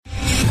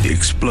The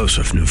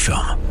explosive new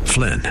film,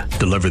 Flynn,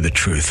 deliver the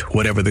truth,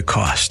 whatever the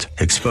cost,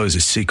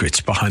 exposes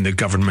secrets behind the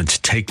government's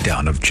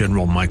takedown of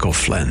General Michael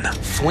Flynn.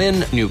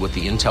 Flynn knew what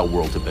the intel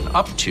world had been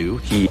up to.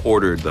 He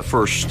ordered the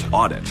first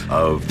audit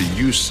of the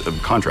use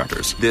of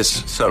contractors.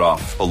 This set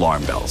off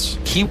alarm bells.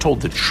 He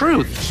told the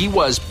truth. He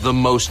was the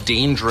most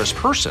dangerous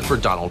person for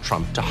Donald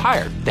Trump to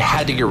hire. They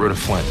had to get rid of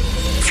Flynn.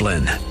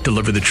 Flynn,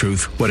 deliver the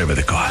truth, whatever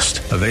the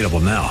cost. Available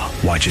now.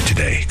 Watch it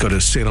today. Go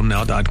to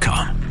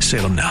salemnow.com.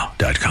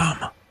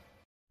 salemnow.com.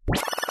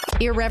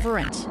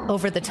 Irreverent,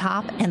 over the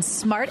top, and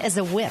smart as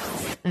a whip.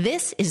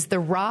 This is The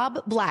Rob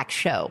Black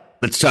Show.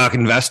 Let's talk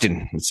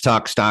investing. Let's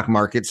talk stock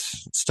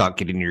markets. Let's talk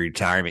getting your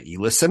retirement. You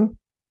listen?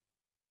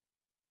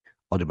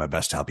 I'll do my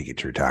best to help you get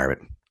to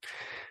retirement.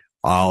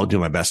 I'll do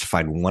my best to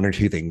find one or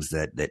two things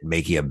that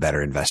make you a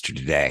better investor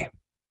today.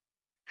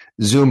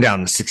 Zoom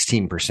down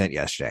 16%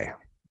 yesterday.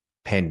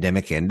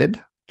 Pandemic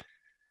ended,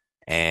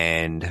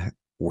 and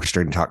we're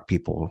starting to talk to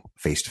people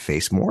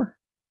face-to-face more.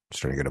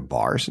 Starting to go to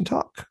bars and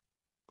talk.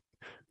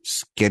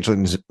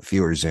 Scheduling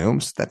fewer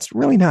Zooms, that's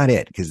really not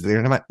it, because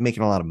they're not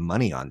making a lot of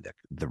money on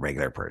the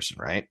regular person,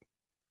 right?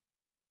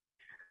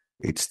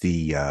 It's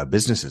the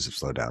businesses have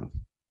slowed down,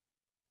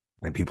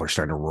 and people are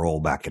starting to roll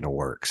back into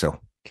work.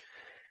 So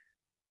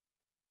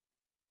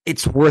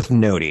it's worth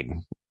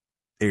noting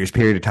there's a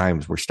period of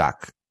times where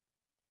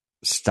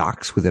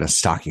stocks within a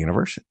stock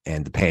universe,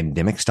 and the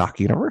pandemic stock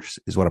universe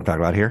is what I'm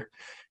talking about here.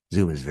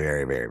 Zoom is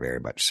very, very, very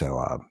much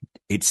so.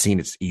 It's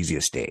seen its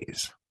easiest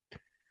days.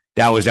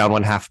 Dow was down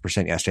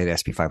 0.5% yesterday. The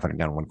S&P 500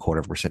 down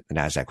 0.25%. The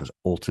Nasdaq was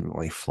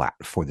ultimately flat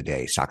for the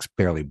day. Stocks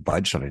barely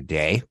budged on a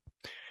day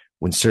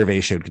when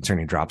surveys showed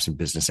concerning drops in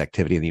business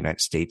activity in the United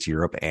States,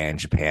 Europe, and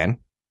Japan.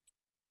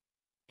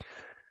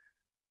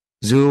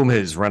 Zoom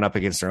has run up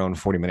against their own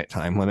 40-minute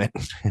time limit.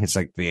 It's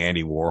like the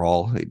Andy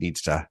Warhol. It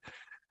needs to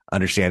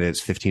understand that its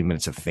 15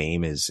 minutes of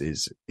fame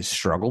is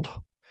struggled.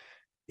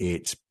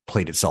 It's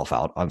played itself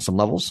out on some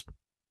levels.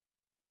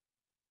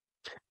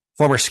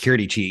 Former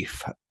security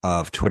chief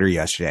of Twitter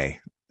yesterday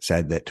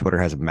said that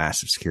Twitter has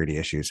massive security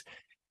issues.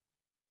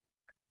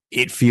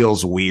 It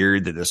feels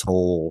weird that this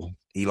whole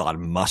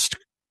Elon Musk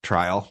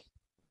trial,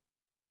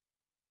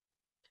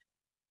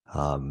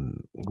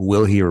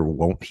 will he or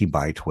won't he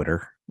buy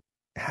Twitter?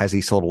 Has he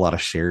sold a lot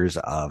of shares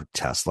of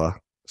Tesla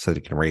so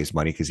that he can raise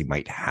money because he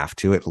might have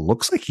to? It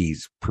looks like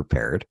he's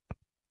prepared.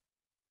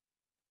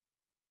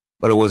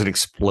 But it was an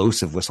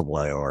explosive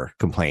whistleblower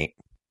complaint.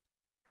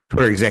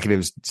 Twitter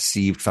executives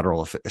deceived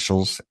federal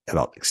officials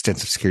about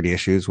extensive security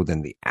issues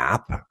within the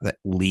app that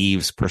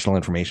leaves personal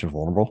information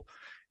vulnerable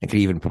and could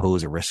even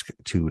pose a risk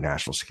to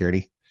national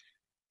security.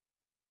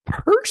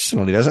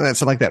 Personally, doesn't that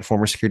sound like that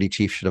former security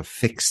chief should have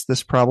fixed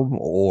this problem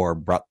or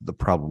brought the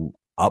problem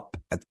up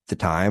at the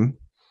time?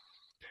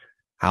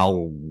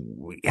 How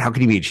could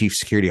he be a chief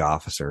security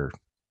officer?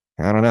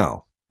 I don't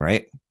know,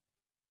 right?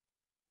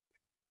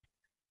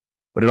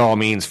 What it all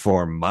means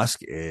for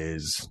Musk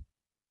is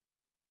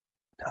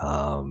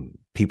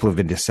people have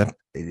been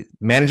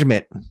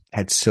management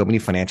had so many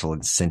financial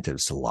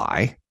incentives to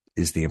lie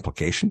is the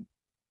implication,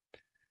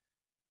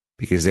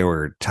 because they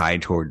were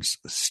tied towards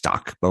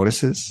stock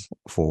bonuses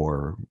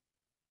for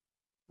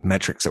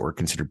metrics that were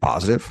considered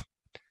positive.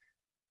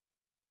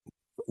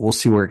 We'll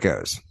see where it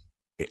goes.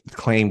 The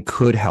claim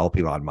could help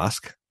Elon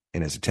Musk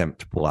in his attempt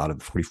to pull out of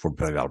the $44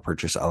 billion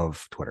purchase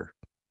of Twitter.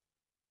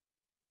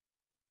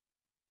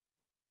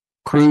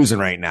 Cruising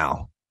right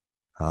now.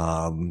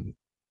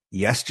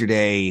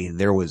 Yesterday,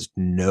 there was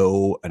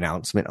no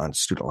announcement on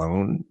student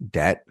loan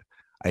debt.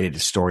 I did a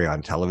story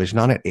on television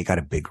on it. It got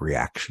a big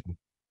reaction.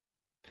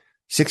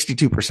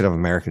 62% of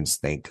Americans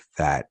think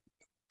that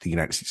the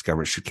United States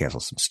government should cancel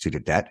some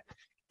student debt.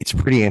 It's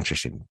pretty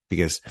interesting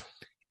because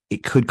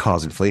it could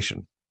cause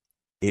inflation.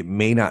 It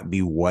may not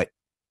be what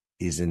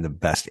is in the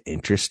best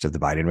interest of the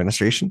Biden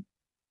administration.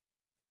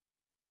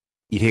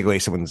 You take away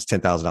someone's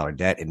 $10,000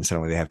 debt and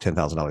suddenly they have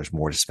 $10,000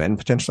 more to spend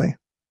potentially.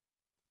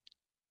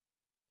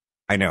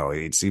 I know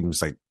it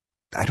seems like,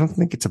 I don't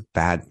think it's a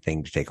bad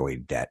thing to take away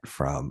debt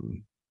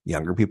from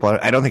younger people.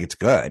 I don't think it's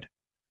good,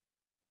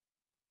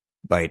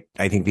 but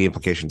I think the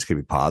implications could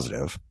be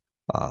positive.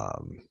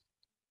 Having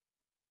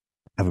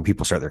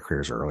people start their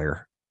careers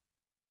earlier,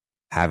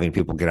 having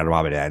people get out of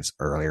mom and dad's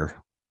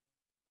earlier,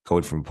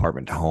 going from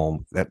apartment to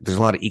home. There's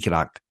a lot of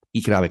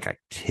economic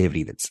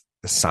activity that's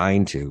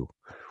assigned to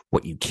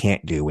what you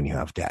can't do when you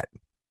have debt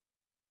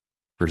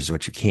versus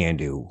what you can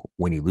do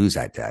when you lose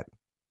that debt.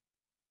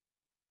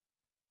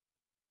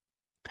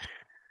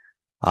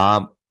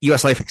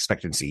 U.S. life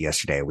expectancy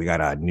yesterday, we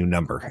got a new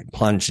number. It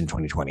plunged in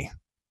 2020.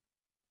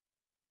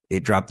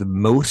 It dropped the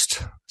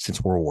most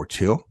since World War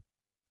II,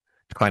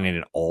 declining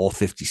in all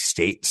 50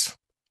 states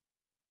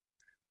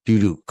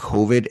due to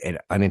COVID and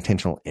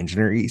unintentional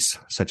injuries,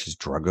 such as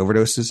drug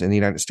overdoses in the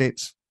United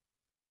States.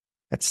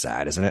 That's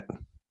sad, isn't it?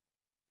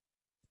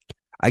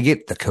 I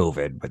get the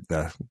COVID, but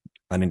the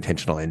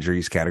unintentional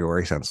injuries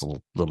category sounds a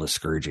little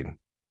discouraging.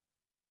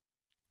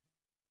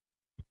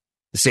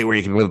 The state where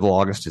you can live the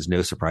longest is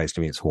no surprise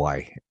to me. It's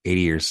Hawaii. 80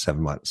 years, 7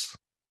 months.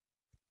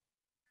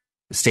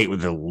 state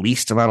with the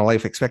least amount of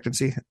life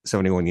expectancy,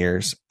 71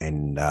 years,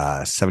 and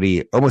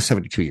almost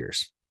 72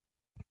 years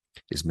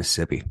is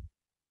Mississippi.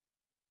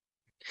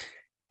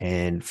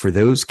 And for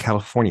those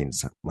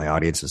Californians, my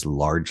audience is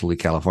largely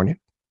California.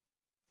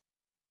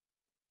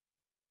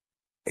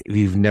 If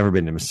you've never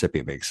been to Mississippi,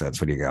 it makes sense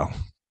when you go.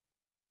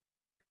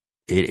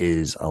 It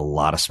is a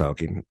lot of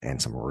smoking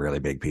and some really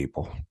big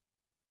people.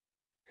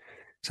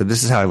 So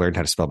this is how I learned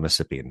how to spell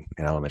Mississippi in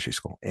elementary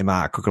school.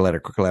 M-I, crooked letter,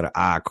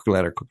 I, crooked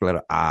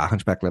letter, I,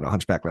 hunchback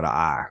letter,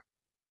 I.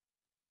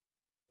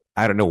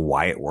 I don't know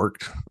why it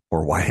worked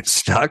or why it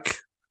stuck.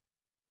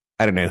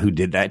 I don't know who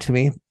did that to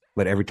me,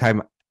 but every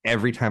time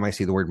I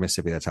see the word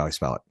Mississippi, that's how I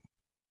spell it.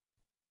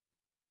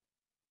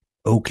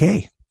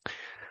 Okay.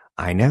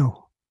 I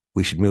know.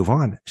 We should move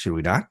on. Should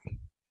we not?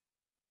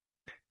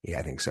 Yeah,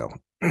 I think so.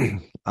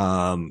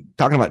 Talking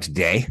about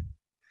today,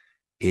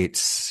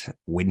 it's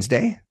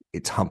Wednesday.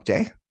 It's hump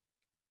day.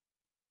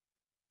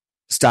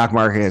 Stock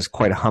market has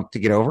quite a hump to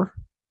get over.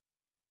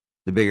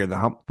 The bigger the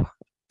hump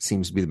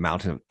seems to be the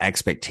mountain of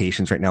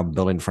expectations right now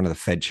building in front of the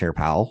Fed Chair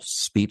Powell's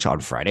speech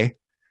on Friday.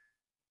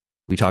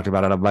 We talked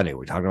about it on Monday.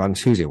 We talked about it on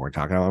Tuesday. We're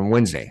talking about it on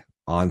Wednesday.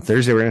 On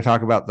Thursday, we're going to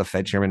talk about the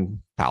Fed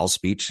Chairman Powell's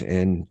speech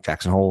in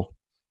Jackson Hole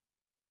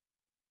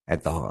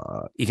at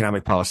the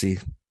Economic Policy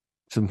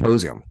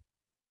Symposium.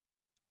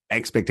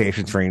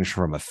 Expectations range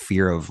from a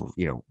fear of,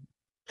 he's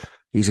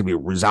going to be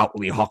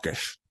resolutely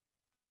hawkish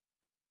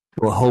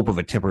to a hope of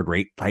a tempered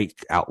rate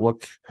hike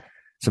outlook.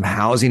 Some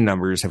housing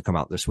numbers have come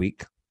out this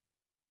week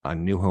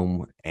on new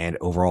home and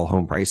overall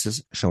home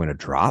prices showing a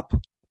drop.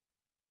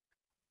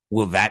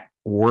 Will that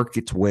work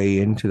its way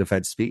into the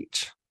Fed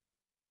speech?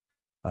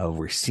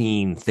 We're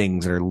seeing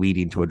things that are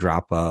leading to a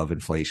drop of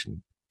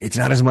inflation. It's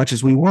not as much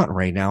as we want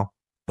right now,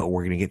 but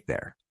we're going to get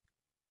there.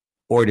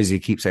 Or does he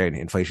keep saying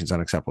inflation's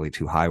unacceptably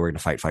too high? We're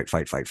going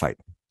to fight.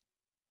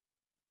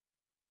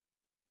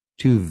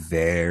 Two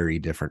very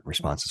different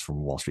responses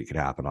from Wall Street could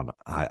happen on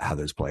how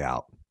those play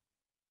out.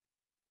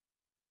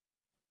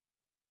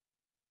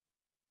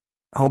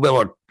 Home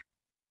builder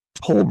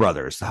Toll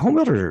Brothers. The home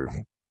builders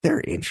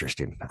they're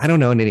interesting. I don't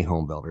know any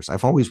home builders.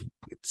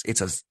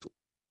 It's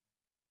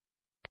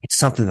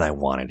something that I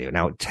want to do.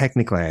 Now,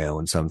 technically, I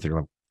own some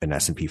through an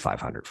S&P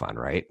 500 fund,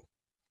 right?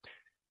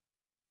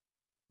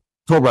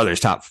 Toll Brothers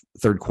top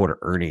third quarter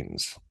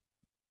earnings,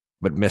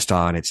 but missed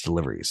on its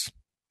deliveries.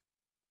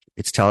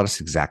 It's telling us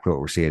exactly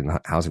what we're seeing in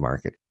the housing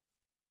market.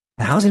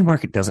 The housing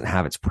market doesn't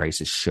have its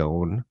prices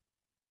shown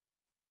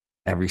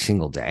every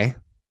single day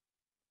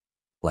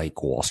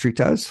like Wall Street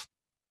does.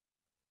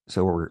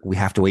 So we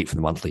have to wait for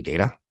the monthly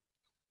data.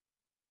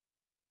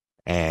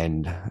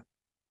 And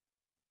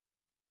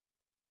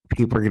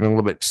people are getting a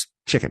little bit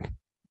chicken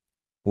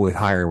with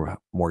higher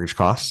mortgage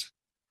costs.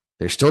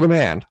 There's still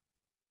demand.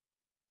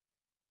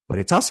 But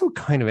it's also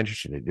kind of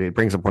interesting. It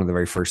brings up one of the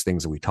very first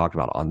things that we talked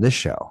about on this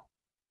show,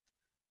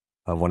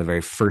 of one of the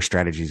very first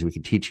strategies we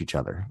can teach each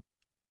other,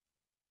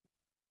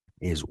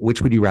 is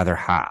which would you rather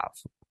have?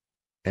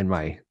 And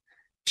my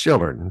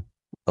children,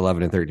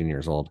 11 and 13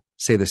 years old,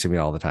 say this to me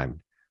all the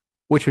time.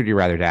 Which would you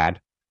rather,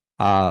 Dad?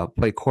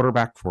 Play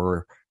quarterback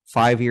for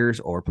 5 years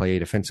or play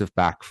defensive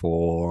back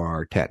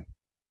for 10?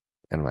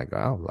 And I'm like,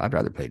 oh, I'd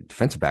rather play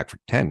defensive back for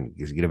 10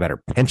 because you get a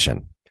better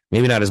pension.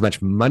 Maybe not as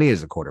much money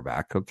as a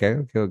quarterback. Okay.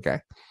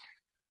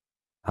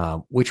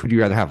 Which would you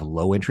rather have,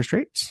 low interest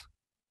rates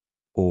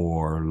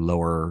or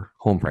lower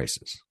home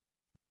prices?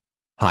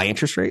 High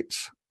interest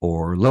rates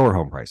or lower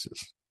home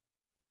prices?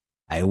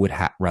 I would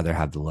rather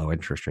have the low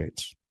interest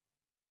rates.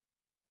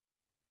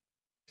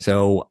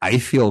 So I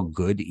feel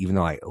good, even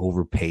though I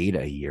overpaid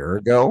a year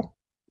ago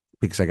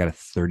because I got a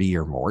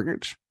 30-year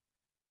mortgage.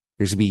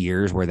 There's going to be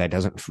years where that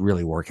doesn't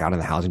really work out in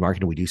the housing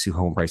market and we do see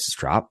home prices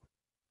drop.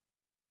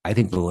 I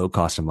think the low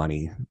cost of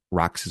money,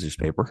 rock, scissors,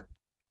 paper,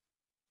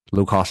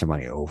 low cost of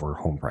money over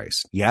home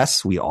price.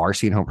 Yes, we are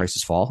seeing home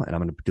prices fall. And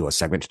I'm going to do a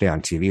segment today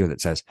on TV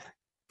that says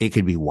it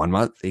could be 1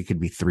 month, it could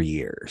be 3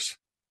 years.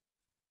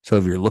 So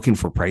if you're looking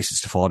for prices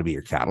to fall to be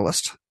your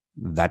catalyst,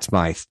 that's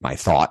my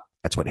thought.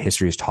 That's what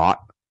history is taught.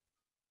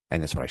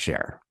 And that's what I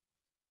share.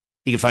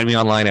 You can find me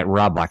online at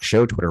Rob Black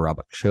Show, Twitter Rob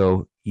Black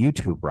Show,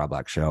 YouTube Rob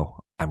Black Show.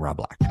 I'm Rob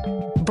Black.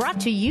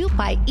 Brought to you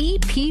by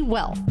EP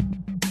Wealth.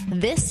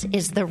 This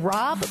is the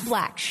Rob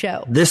Black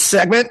Show. This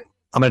segment,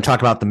 I'm going to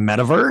talk about the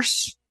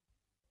metaverse.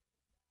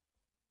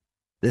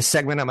 This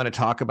segment, I'm going to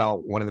talk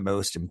about one of the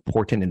most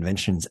important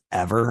inventions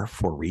ever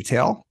for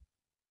retail.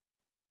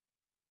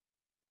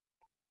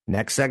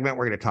 Next segment,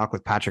 we're going to talk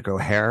with Patrick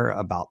O'Hare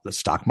about the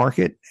stock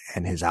market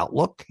and his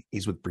outlook.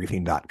 He's with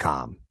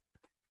Briefing.com.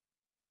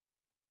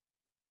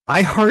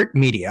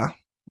 iHeartMedia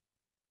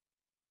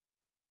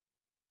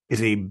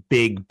is a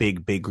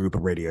big group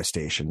of radio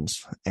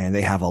stations, and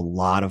they have a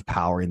lot of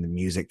power in the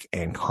music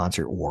and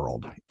concert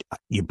world.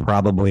 You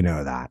probably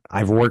know that.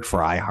 I've worked for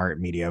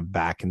iHeartMedia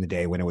back in the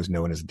day when it was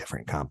known as a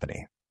different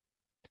company.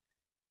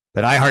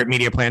 But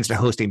iHeartMedia plans to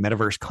host a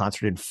metaverse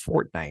concert in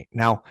Fortnite.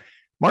 Now,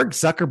 Mark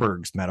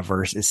Zuckerberg's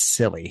metaverse is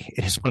silly.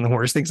 It is one of the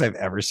worst things I've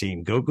ever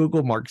seen. Go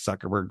Google Mark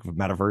Zuckerberg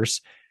metaverse.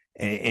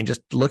 and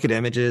just look at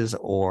images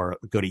or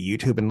go to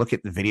YouTube and look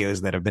at the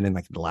videos that have been in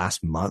like the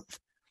last month.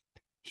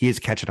 He is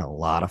catching a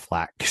lot of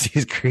flack because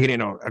he's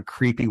creating a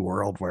creepy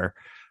world where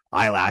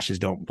eyelashes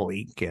don't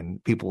blink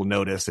and people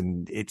notice,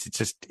 and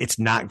it's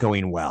not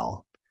going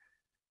well.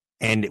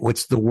 And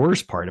what's the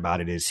worst part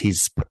about it is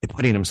he's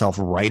putting himself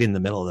right in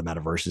the middle of the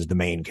metaverse as the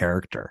main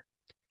character,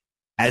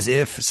 as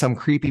if some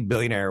creepy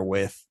billionaire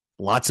with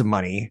lots of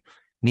money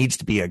needs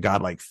to be a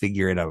godlike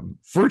figure in a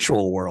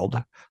virtual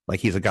world, like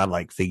he's a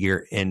godlike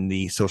figure in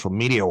the social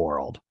media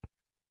world.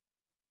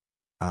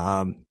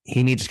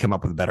 He needs to come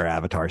up with a better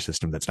avatar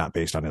system that's not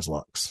based on his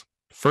looks.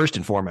 First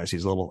and foremost,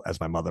 he's a little, as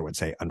my mother would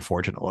say,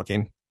 unfortunate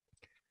looking.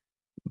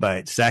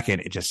 But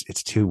second,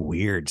 it's too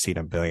weird seeing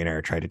a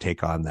billionaire try to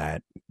take on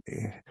that.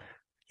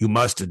 You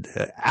must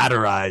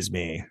adorize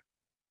me.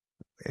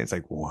 It's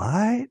like,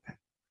 what?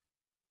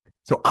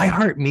 So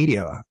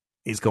iHeartMedia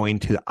is going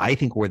to, I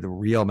think, where the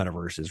real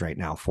metaverse is right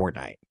now,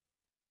 Fortnite.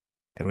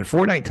 And when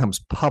Fortnite comes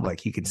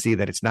public, you can see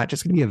that it's not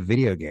just going to be a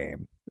video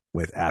game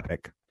with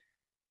Epic.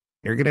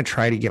 They're going to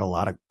try to get a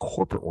lot of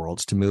corporate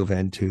worlds to move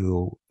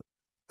into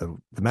the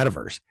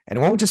metaverse. And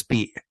it won't just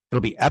be,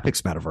 it'll be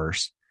Epic's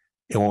metaverse.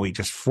 It won't be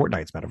just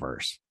Fortnite's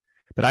metaverse.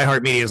 But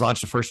iHeartMedia has launched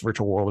the first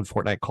virtual world in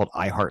Fortnite called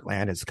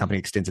iHeartland as the company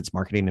extends its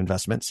marketing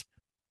investments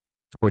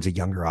towards a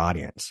younger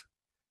audience.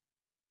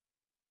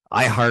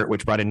 iHeart,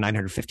 which brought in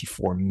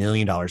 $954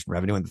 million in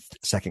revenue in the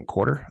second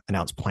quarter,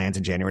 announced plans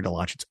in January to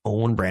launch its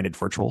own branded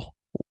virtual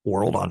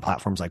world on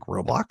platforms like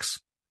Roblox.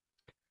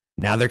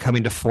 Now they're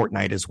coming to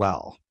Fortnite as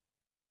well.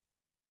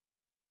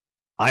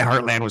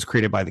 iHeartland was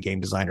created by the game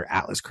designer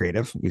Atlas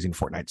Creative using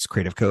Fortnite's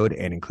creative code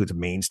and includes a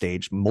main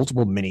stage,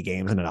 multiple mini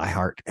games, and an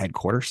iHeart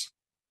headquarters.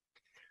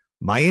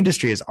 My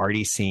industry has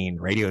already seen,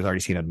 radio has already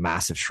seen a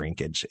massive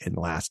shrinkage in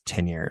the last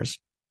 10 years,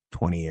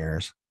 20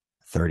 years,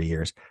 30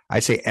 years.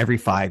 I'd say every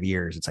 5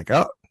 years, it's like,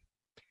 oh,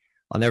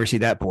 I'll never see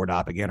that board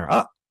op again. Or,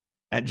 oh,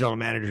 that general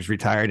manager's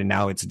retired and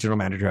now it's a general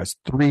manager who has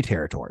 3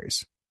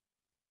 territories.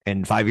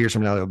 And 5 years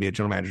from now, there'll be a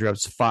general manager who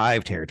has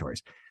 5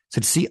 territories.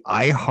 So to see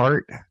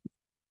iHeart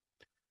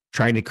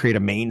trying to create a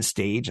main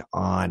stage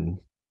on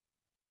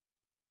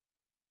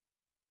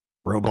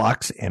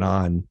Roblox and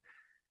on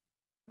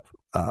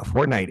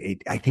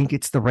Fortnite, I think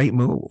it's the right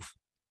move.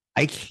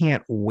 I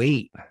can't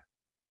wait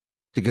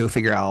to go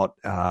figure out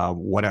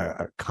what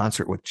a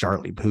concert with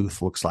Charlie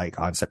Puth looks like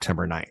on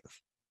September 9th.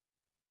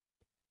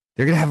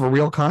 They're going to have a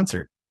real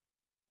concert.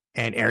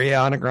 And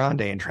Ariana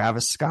Grande and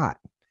Travis Scott,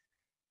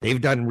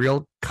 they've done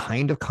real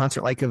kind of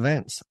concert-like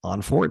events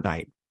on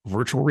Fortnite,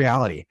 virtual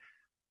reality.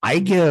 I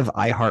give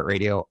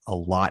iHeartRadio a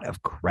lot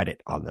of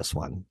credit on this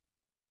one.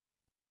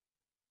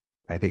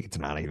 I think it's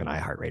not even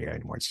iHeartRadio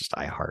anymore. It's just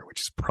iHeart,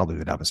 which is probably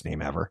the dumbest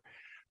name ever.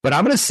 But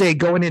I'm going to say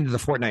going into the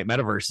Fortnite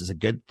metaverse is a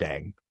good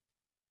thing.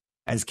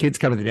 As kids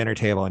come to the dinner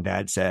table and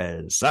dad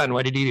says, son,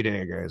 what did you do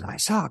today? He goes, I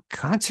saw a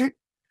concert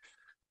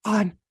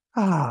on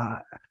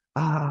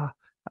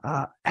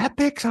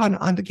Epic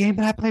on the game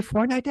that I play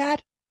Fortnite,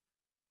 Dad.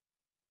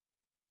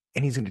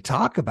 And he's going to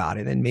talk about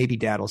it. And maybe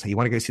dad will say, you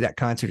want to go see that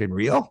concert in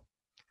real?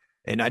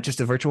 And not just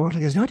a virtual world.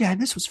 He goes, no, Dad,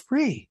 this was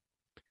free.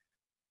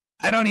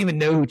 I don't even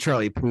know who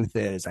Charlie Puth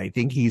is. I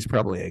think he's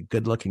probably a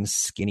good-looking,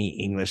 skinny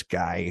English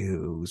guy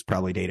who's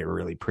probably dated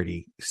really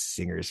pretty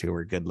singers who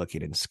are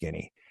good-looking and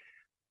skinny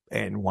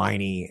and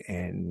whiny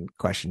and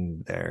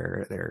question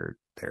their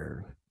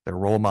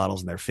role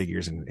models and their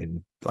figures.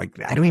 And like,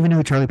 I don't even know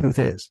who Charlie Puth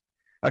is.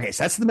 Okay,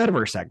 so that's the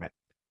metaverse segment.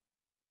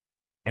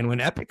 And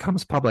when Epic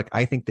comes public,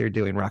 I think they're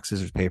doing rock,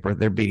 scissors, paper.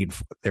 They're beating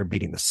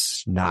the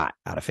snot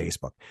out of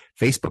Facebook.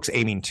 Facebook's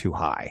aiming too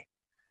high.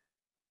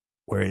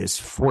 Whereas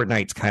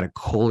Fortnite's kind of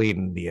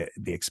cooling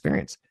the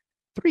experience.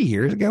 3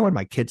 years ago, when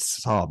my kids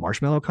saw a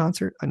Marshmello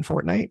concert on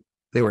Fortnite,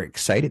 they were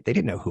excited. They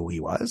didn't know who he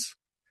was.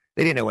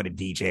 They didn't know what a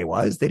DJ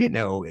was. They didn't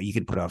know you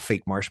could put a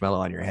fake marshmallow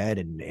on your head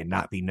and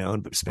not be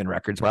known, but spin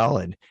records well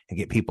and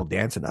get people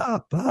dancing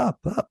up, up,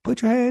 up.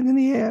 Put your hands in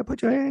the air.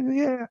 Put your hands in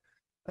the air.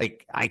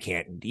 Like, I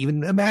can't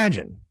even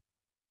imagine.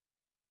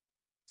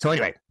 So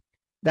anyway,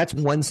 that's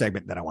one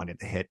segment that I wanted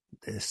to hit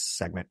this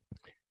segment.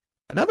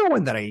 Another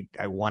one that I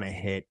want to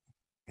hit,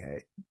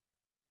 I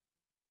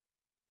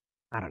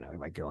don't know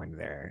if I go into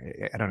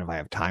there. I don't know if I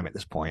have time at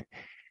this point.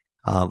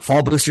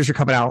 Fall boosters are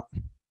coming out.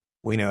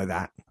 We know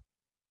that.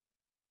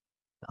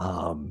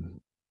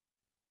 And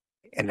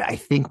I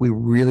think we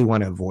really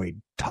want to avoid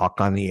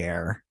talk on the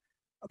air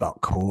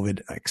about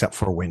COVID, except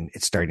for when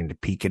it's starting to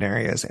peak in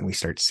areas and we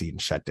start seeing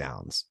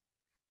shutdowns.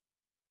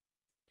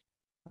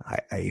 I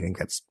think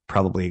that's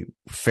probably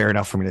fair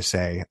enough for me to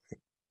say,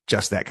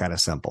 just that kind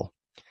of simple.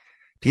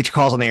 To get your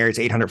calls on the air, it's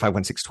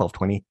 800-516-1220.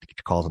 To get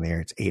your calls on the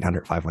air, it's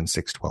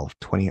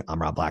 800-516-1220.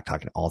 I'm Rob Black,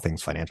 talking all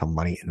things financial,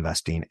 money,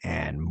 investing,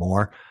 and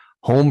more.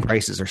 Home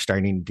prices are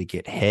starting to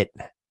get hit.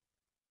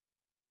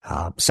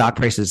 Stock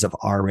prices have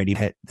already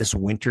hit. This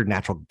winter,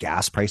 natural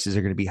gas prices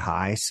are going to be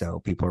high,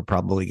 so people are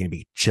probably going to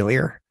be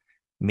chillier.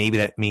 Maybe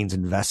that means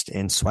invest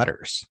in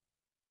sweaters.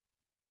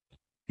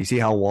 You see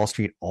how Wall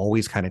Street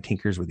always kind of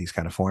tinkers with these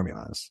kind of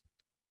formulas.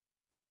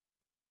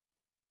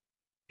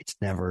 It's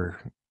never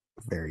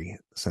very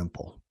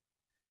simple.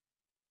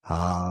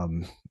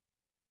 NVIDIA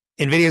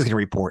is going to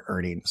report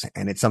earnings,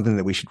 and it's something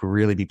that we should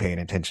really be paying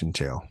attention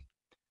to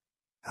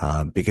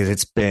because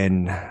it's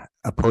been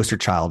a poster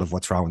child of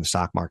what's wrong with the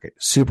stock market.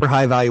 Super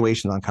high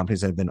valuations on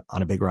companies that have been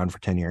on a big run for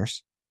 10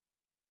 years.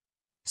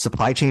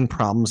 Supply chain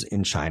problems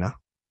in China,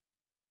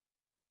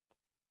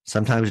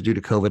 sometimes due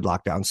to COVID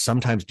lockdowns,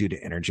 sometimes due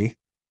to energy.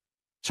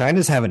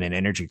 China's having an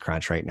energy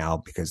crunch right now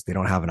because they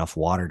don't have enough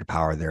water to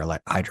power their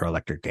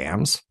hydroelectric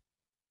dams.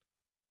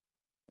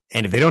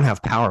 And if they don't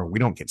have power, we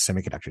don't get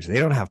semiconductors. If they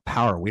don't have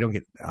power, we don't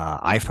get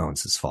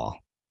iPhones this fall.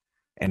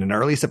 And in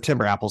early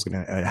September, Apple's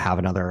going to have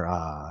another,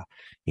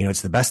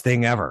 it's the best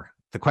thing ever.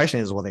 The question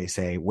is, will they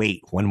say,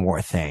 wait, one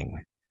more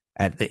thing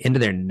at the end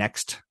of their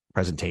next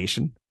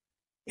presentation,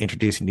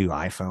 introducing new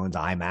iPhones,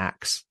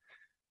 iMacs,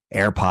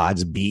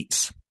 AirPods,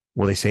 Beats?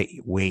 Will they say,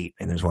 wait,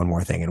 and there's one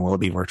more thing? And will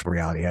it be virtual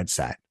reality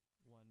headset?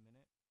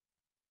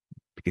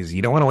 Because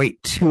you don't want to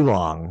wait too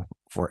long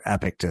for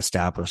Epic to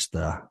establish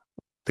the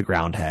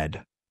ground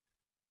head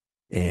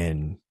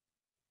in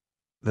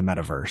the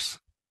metaverse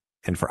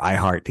and for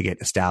iHeart to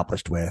get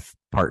established with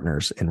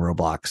partners in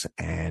Roblox,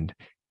 and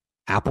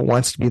Apple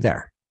wants to be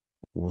there.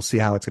 We'll see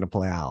how it's going to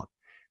play out,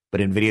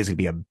 but NVIDIA is going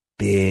to be a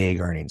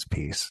big earnings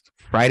piece.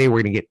 Friday,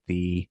 we're going to get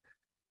the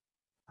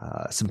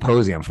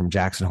symposium from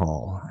Jackson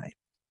Hole.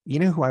 You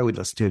know who I would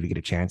listen to if you get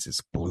a chance?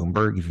 It's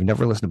Bloomberg. If you've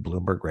never listened to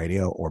Bloomberg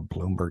Radio or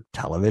Bloomberg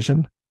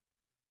Television,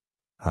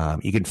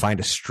 you can find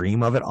a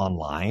stream of it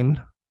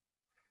online.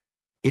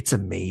 It's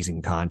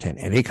amazing content,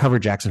 and they cover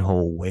Jackson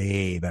Hole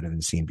way better than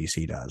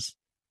CNBC does.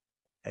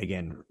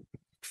 Again,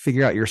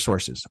 figure out your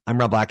sources. I'm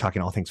Rob Black,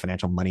 talking all things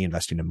financial, money,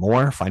 investing, and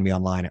more. Find me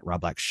online at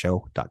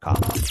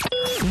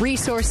robblackshow.com.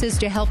 Resources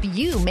to help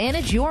you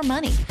manage your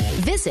money.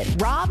 Visit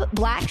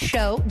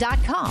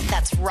robblackshow.com.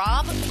 That's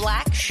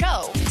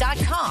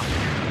robblackshow.com.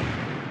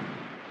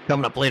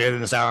 Coming up later in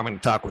this hour, I'm going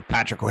to talk with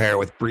Patrick O'Hare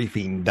with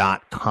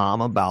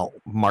Briefing.com about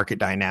market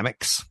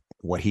dynamics,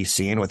 what he's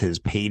seeing with his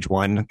page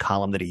one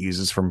column that he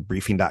uses from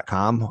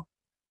Briefing.com.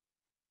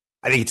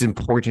 I think it's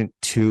important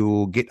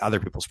to get other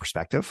people's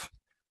perspective.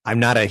 I'm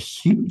not a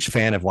huge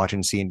fan of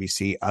watching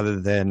CNBC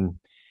other than,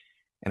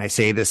 and I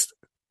say this,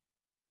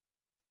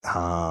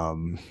 how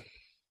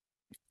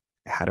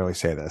do I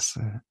say this?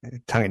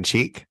 Tongue in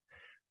cheek.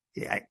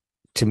 Yeah,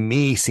 to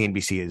me,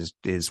 CNBC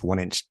is 1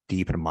 inch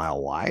deep and a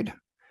mile wide.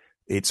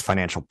 It's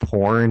financial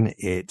porn.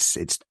 It's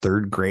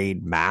third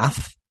grade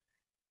math.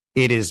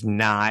 It is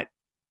not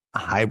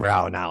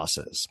highbrow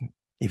analysis.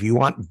 If you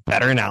want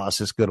better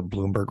analysis, go to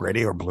Bloomberg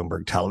Radio or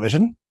Bloomberg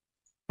Television.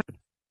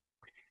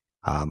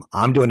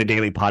 I'm doing a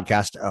daily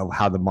podcast of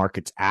how the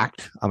markets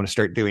act. I'm going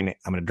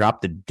to drop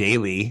the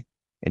daily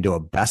and do a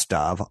best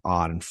of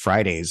on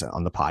Fridays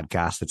on the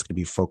podcast. That's going to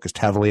be focused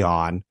heavily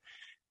on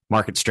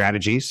market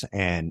strategies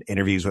and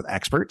interviews with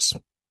experts.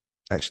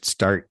 That should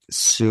start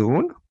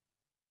soon.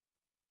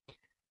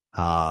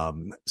 So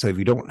if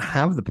you don't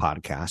have the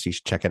podcast, you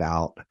should check it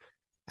out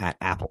at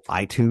Apple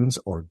iTunes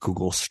or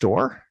Google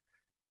Store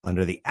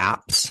under the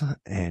apps,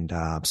 and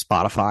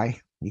Spotify.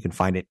 You can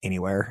find it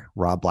anywhere.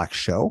 Rob Black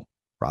Show,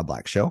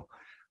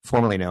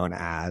 formerly known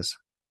as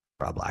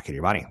Rob Black and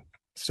Your Money.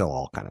 Still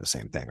all kind of the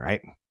same thing,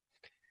 right?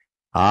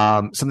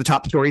 Some of the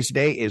top stories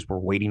today is we're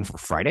waiting for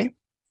Friday.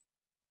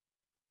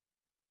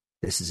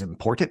 This is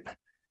important.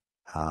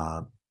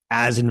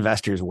 As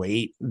investors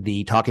wait,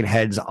 the talking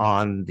heads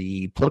on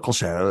the political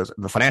shows,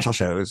 the financial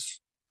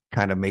shows,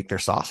 kind of make their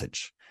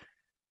sausage.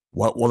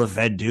 What will the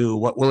Fed do?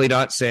 What will he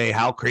not say?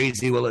 How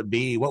crazy will it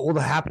be? What will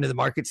happen to the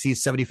market? See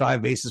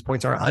 75 basis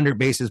points or 100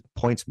 basis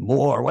points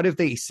more? What if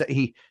he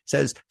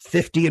says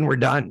 50 and we're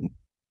done?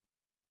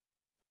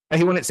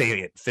 He wouldn't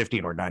say 50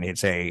 and we're done. He'd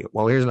say,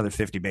 well, here's another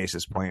 50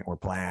 basis point we're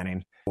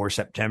planning for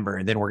September,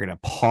 and then we're going to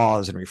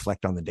pause and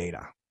reflect on the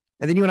data.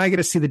 And then you and I get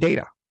to see the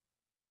data.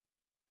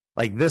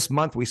 Like this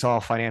month, we saw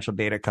financial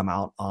data come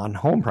out on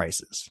home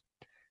prices.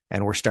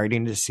 And we're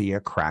starting to see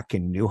a crack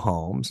in new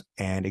homes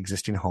and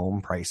existing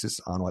home prices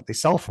on what they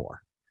sell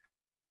for.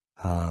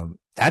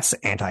 That's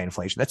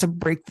anti-inflation. That's a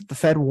break that the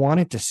Fed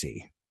wanted to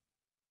see.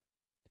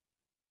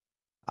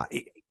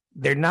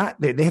 They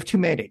have two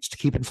mandates: to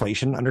keep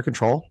inflation under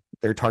control.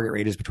 Their target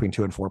rate is between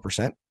 2% and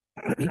 4%.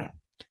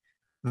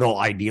 They'll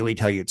ideally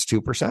tell you it's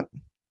 2%.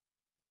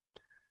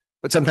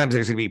 But sometimes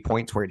there's going to be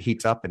points where it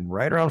heats up, and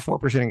right around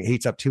 4%, it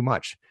heats up too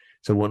much.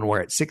 So when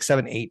we're at 6,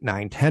 7, 8,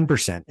 9,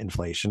 10%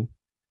 inflation,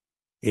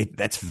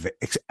 that's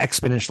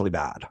exponentially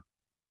bad. A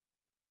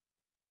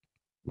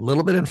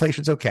little bit of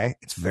inflation is okay.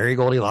 It's very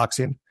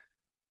Goldilocksian.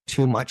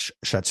 Too much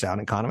shuts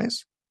down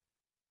economies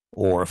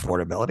or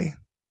affordability.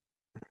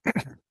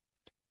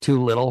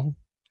 Too little,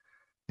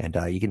 and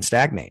you can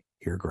stagnate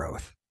your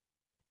growth.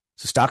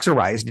 So stocks are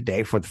rising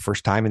today for the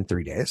first time in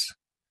 3 days.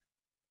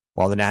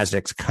 While the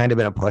Nasdaq's kind of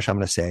been a push, I'm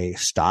going to say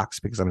stocks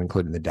because I'm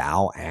including the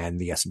Dow and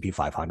the S&P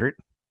 500.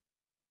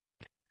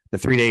 The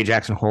 3-day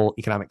Jackson Hole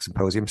Economic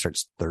Symposium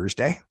starts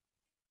Thursday.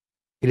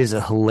 It is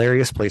a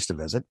hilarious place to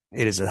visit.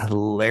 It is a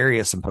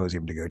hilarious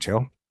symposium to go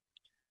to.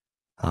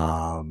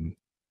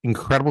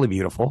 Incredibly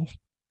beautiful.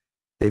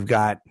 They've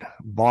got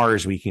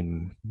bars we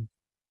can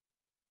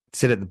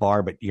sit at the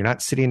bar, but you're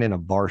not sitting in a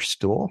bar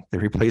stool. They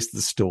replaced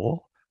the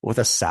stool with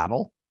a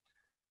saddle.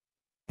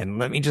 And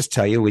let me just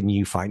tell you, when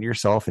you find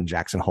yourself in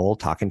Jackson Hole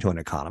talking to an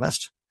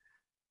economist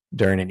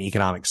during an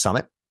economic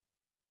summit,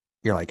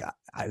 you're like,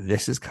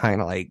 this is kind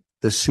of like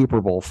the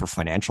Super Bowl for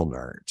financial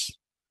nerds.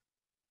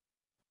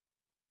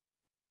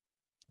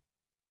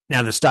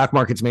 Now, the stock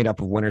market's made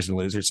up of winners and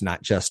losers,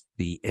 not just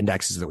the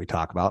indexes that we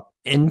talk about.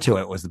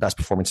 Intuit was the best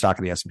performing stock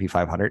of the S&P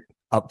 500,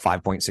 up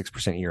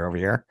 5.6% year over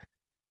year,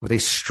 with a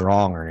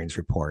strong earnings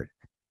report.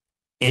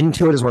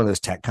 Intuit is one of those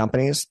tech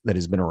companies that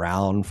has been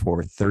around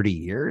for 30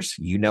 years.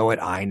 You know it.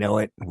 I know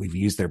it. We've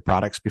used their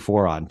products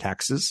before on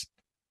Texas.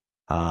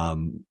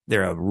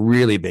 They're a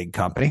really big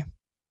company,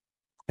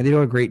 and they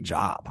do a great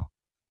job.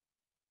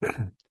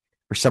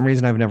 For some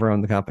reason, I've never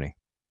owned the company.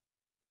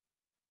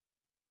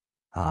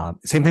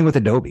 Same thing with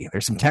Adobe.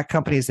 There's some tech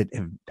companies that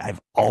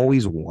I've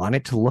always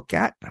wanted to look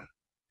at.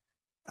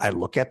 I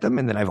look at them,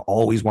 and then I've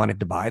always wanted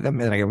to buy them,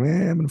 and then I go,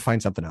 I'm going to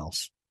find something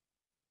else.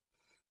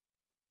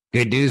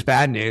 Good news,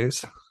 bad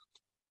news.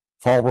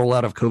 Fall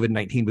rollout of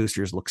COVID-19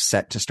 boosters looks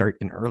set to start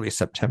in early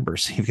September.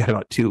 So you've got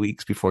about 2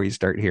 weeks before you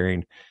start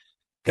hearing,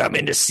 come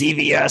into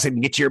CVS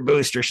and get your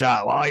booster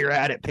shot. While you're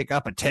at it, pick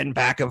up a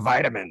 10-pack of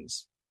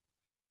vitamins.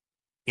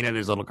 You know,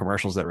 there's little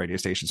commercials that radio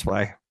stations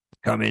play.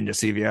 Come into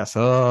CVS.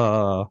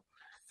 Oh,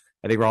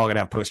 I think we're all going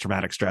to have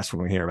post-traumatic stress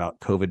when we hear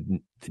about COVID,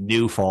 the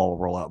new fall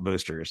rollout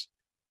boosters.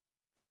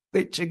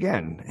 Which,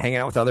 again, hanging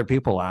out with other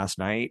people last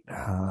night,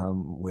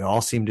 we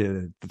all seem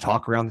to the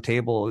talk around the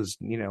table is,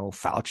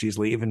 Fauci's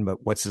leaving,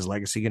 but what's his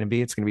legacy going to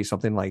be? It's going to be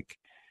something like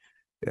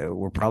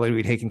we're probably going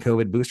to be taking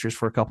COVID boosters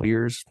for a couple of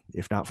years,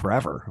 if not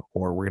forever,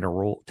 or we're going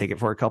to take it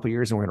for a couple of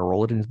years and we're going to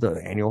roll it into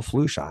the annual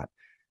flu shot.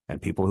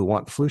 And people who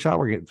want the flu shot,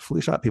 we're getting the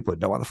flu shot. People that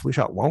don't want the flu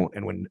shot won't.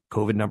 And when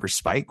COVID numbers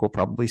spike, we'll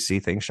probably see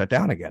things shut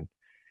down again.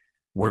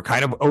 We're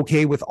kind of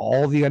okay with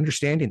all the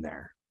understanding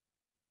there.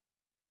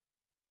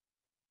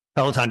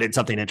 Peloton did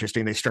something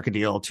interesting. They struck a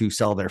deal to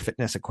sell their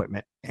fitness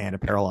equipment and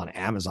apparel on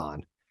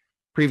Amazon.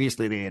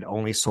 Previously, they had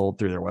only sold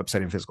through their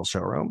website and physical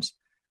showrooms.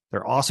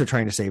 They're also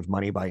trying to save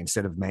money by,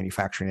 instead of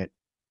manufacturing it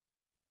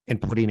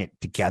and putting it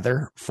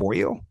together for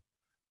you,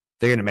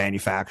 they're going to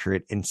manufacture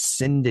it and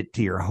send it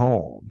to your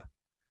home.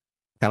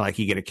 Kind of like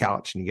you get a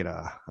couch and you get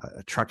a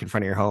truck in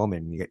front of your home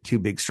and you get two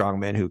big, strong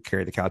men who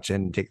carry the couch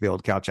in and take the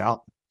old couch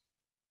out.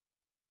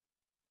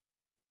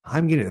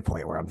 I'm getting to the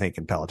point where I'm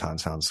thinking Peloton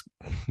sounds,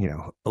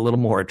 a little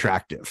more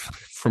attractive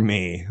for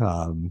me.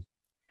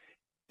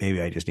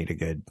 Maybe I just need a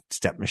good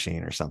step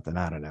machine or something.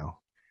 I don't know.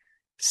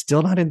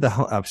 Still not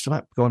I'm still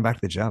not going back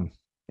to the gym,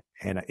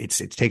 and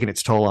it's taking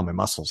its toll on my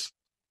muscles.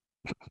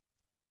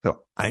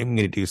 So I'm going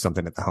to do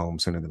something at the home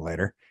sooner than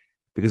later,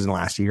 because in the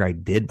last year I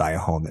did buy a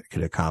home that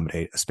could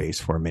accommodate a space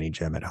for a mini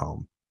gym at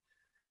home.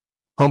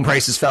 Home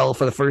prices fell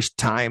for the first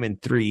time in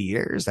 3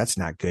 years. That's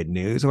not good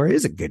news, or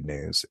is it good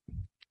news?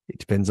 It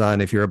depends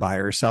on if you're a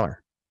buyer or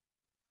seller,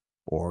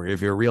 or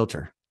if you're a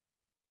realtor.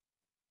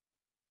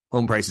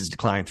 Home prices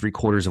declined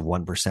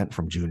 0.75%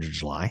 from June to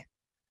July.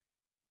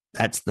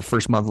 That's the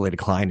first monthly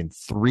decline in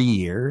 3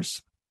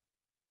 years.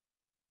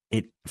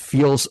 It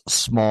feels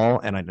small,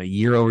 and on a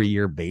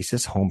year-over-year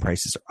basis, home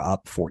prices are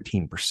up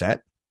 14%.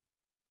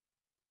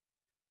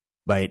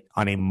 But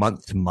on a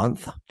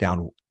month-to-month,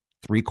 down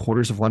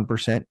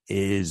 0.75%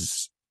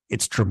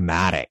 it's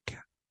dramatic.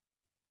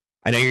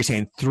 I know you're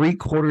saying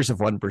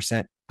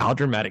 0.75%. How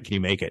dramatic can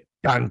you make it?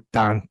 Dun,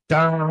 dun,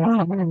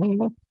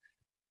 dun.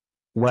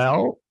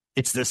 Well,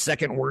 it's the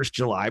second worst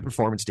July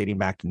performance dating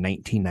back to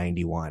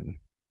 1991,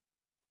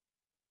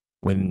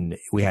 when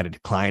we had a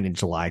decline in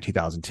July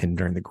 2010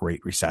 during the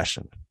Great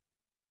Recession.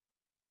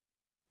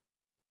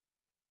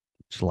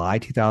 July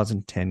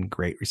 2010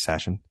 Great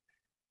Recession.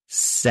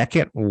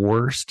 Second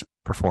worst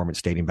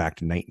performance dating back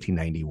to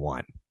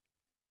 1991.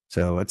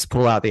 So let's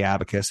pull out the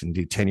abacus and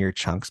do 10-year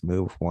chunks.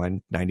 Move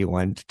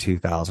 191 to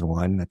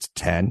 2001. That's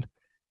 10.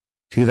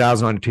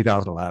 2001 to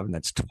 2011.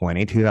 That's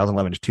 20.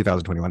 2011 to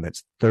 2021.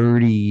 That's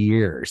 30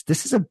 years.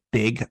 This is a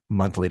big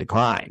monthly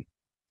decline.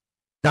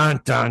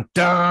 Dun, dun,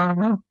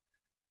 dun.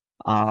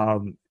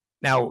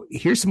 Now,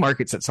 here's some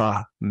markets that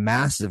saw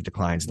massive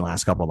declines in the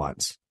last couple of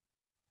months.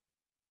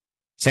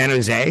 San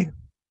Jose,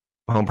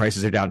 home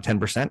prices are down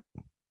 10%.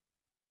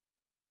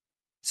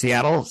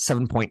 Seattle,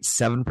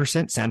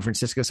 7.7%. San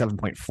Francisco,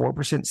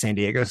 7.4%. San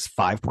Diego,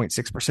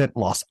 5.6%.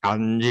 Los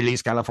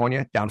Angeles,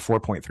 California, down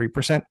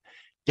 4.3%.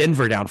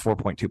 Denver, down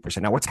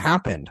 4.2%. Now, what's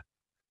happened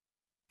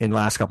in the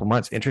last couple of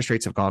months? Interest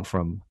rates have gone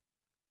from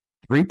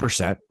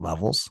 3%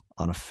 levels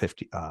on a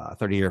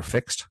 30-year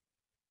fixed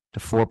to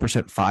 4%,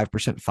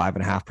 5%,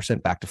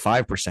 5.5%, back to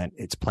 5%.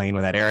 It's playing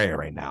with that area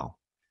right now.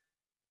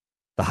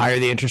 The higher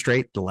the interest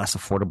rate, the less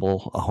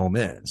affordable a home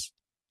is.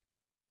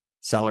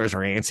 Sellers are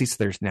antsy, so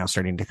they're now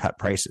starting to cut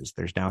prices.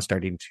 They're now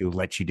starting to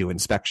let you do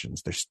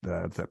inspections. There's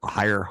the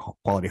higher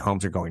quality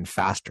homes are going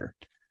faster.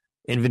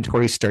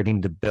 Inventory is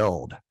starting to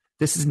build.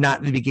 This is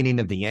not the beginning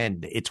of the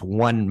end. It's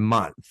 1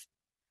 month.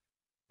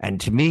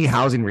 And to me,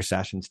 housing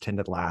recessions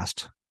tend to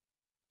last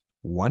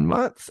 1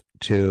 month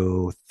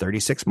to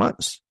 36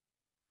 months.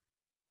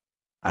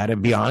 To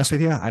be honest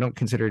with you, I don't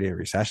consider it a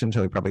recession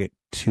until we probably get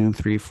 2,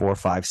 3, 4,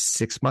 5,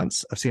 6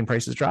 months of seeing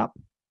prices drop.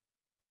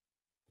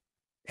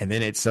 And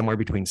then it's somewhere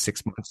between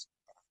 6 months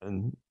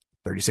and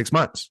 36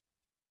 months.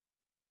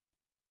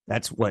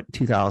 That's what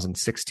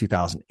 2006,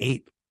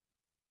 2008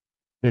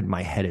 in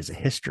my head as a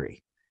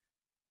history.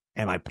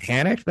 Am I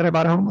panicked that I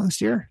bought a home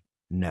last year?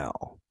 No.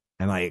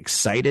 Am I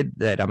excited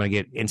that I'm going to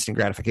get instant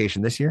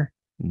gratification this year?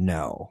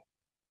 No.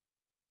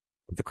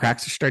 The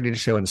cracks are starting to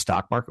show in the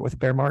stock market with the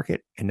bear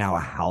market, and now a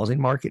housing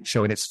market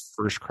showing its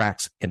first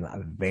cracks in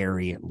a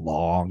very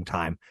long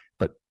time,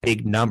 but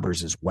big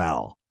numbers as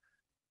well.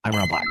 I'm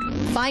Rob Black.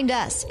 Find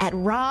us at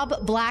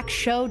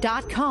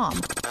robblackshow.com.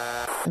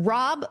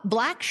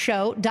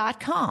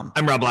 robblackshow.com.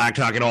 I'm Rob Black,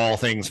 talking all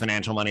things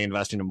financial, money,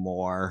 investing, and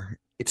more.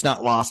 It's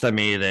not lost on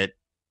me that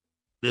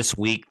this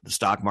week the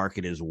stock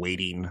market is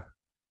waiting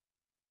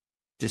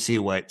to see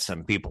what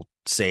some people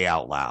say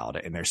out loud,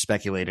 and they're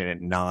speculating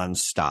it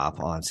nonstop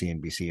on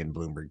CNBC and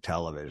Bloomberg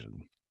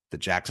Television. The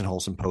Jackson Hole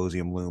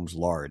Symposium looms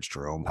large.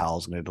 Jerome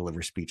Powell's going to deliver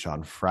a speech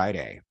on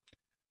Friday.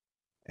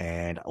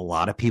 And a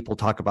lot of people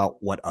talk about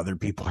what other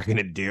people are going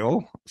to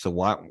do. So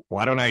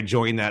why don't I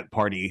join that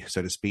party,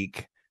 so to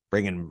speak,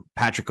 bring in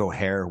Patrick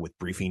O'Hare with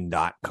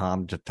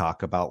briefing.com to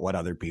talk about what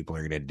other people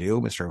are going to do.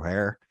 Mr.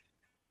 O'Hare,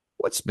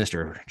 what's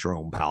Mr.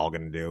 Jerome Powell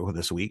going to do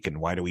this week, and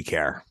why do we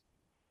care?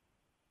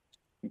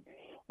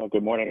 Well,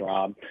 good morning,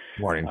 Rob.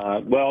 Morning.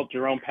 Well,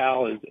 Jerome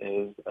Powell is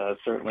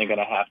certainly going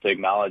to have to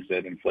acknowledge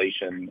that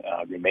inflation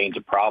remains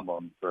a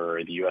problem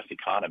for the U.S.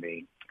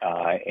 economy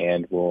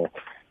and will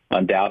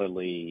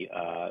undoubtedly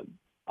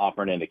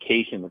offer an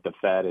indication that the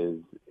Fed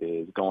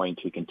is going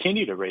to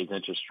continue to raise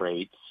interest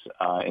rates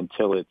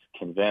until it's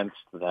convinced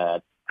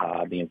that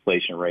the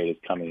inflation rate is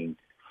coming,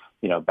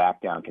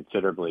 back down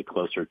considerably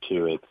closer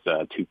to its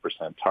 2%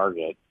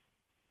 target.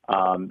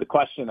 The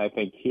question, I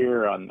think,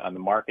 here on the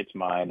market's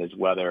mind is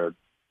whether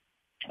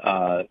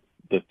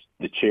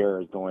the chair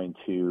is going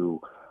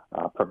to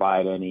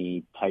provide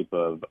any type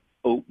of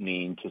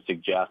opening to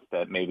suggest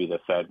that maybe the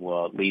Fed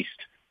will at least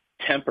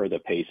temper the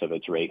pace of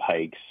its rate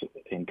hikes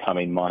in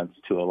coming months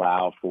to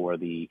allow for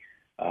to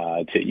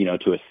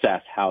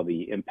assess how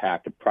the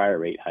impact of prior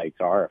rate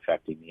hikes are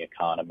affecting the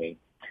economy.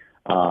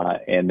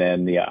 And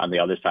then on the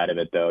other side of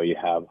it, though, you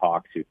have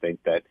hawks who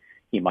think that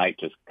he might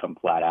just come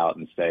flat out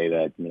and say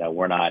that,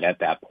 we're not at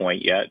that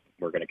point yet.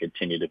 We're going to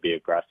continue to be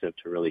aggressive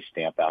to really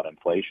stamp out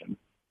inflation.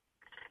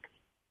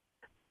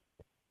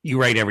 You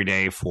write every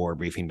day for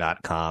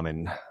briefing.com,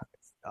 and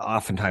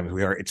oftentimes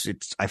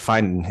I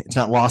find it's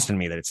not lost in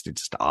me that it's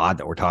just odd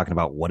that we're talking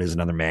about what is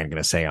another man going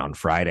to say on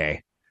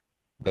Friday,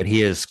 but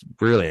he is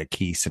really a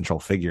key central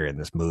figure in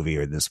this movie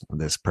or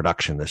this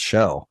production, this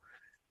show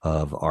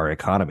of our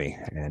economy.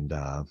 And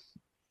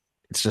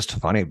it's just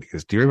funny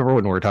because do you remember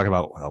when we were talking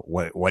about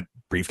what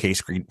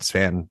briefcase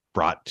Greenspan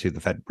brought to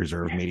the Fed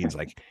Reserve meetings?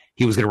 Like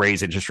he was going to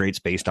raise interest rates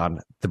based on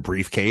the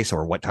briefcase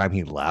or what time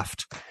he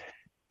left.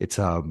 It's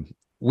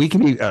we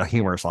can be a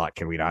humorous lot,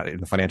 can we not, in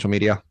the financial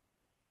media?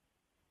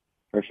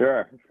 For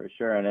sure.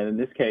 And in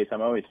this case,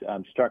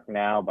 I'm struck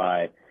now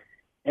by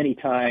any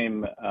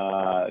time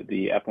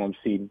the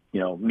FOMC,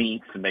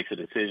 meets and makes a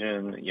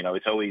decision,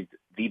 it's always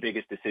the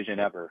biggest decision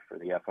ever for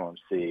the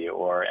FOMC,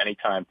 or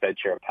anytime Fed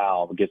Chair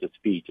Powell gives a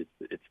speech,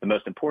 it's the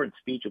most important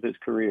speech of his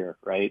career,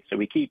 right? So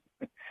we keep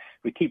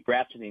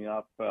ratcheting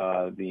up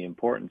the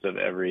importance of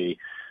every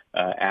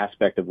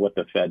aspect of what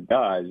the Fed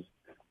does.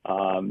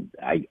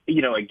 I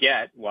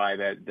get why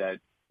that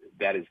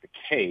is the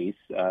case,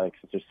 because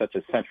there's such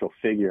a central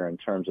figure in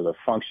terms of the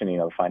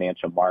functioning of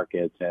financial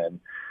markets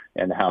and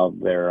how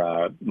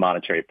their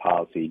monetary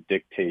policy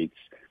dictates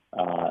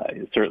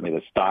certainly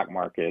the stock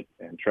market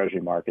and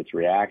treasury market's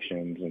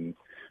reactions.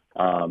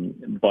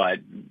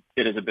 But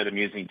it is a bit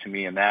amusing to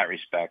me in that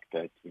respect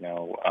that,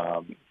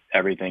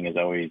 everything is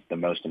always the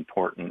most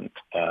important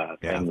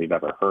thing we've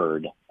ever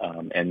heard.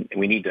 And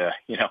we need to,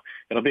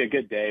 it'll be a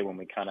good day when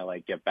we kind of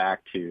get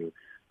back to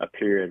a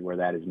period where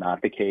that is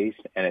not the case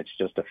and it's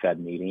just a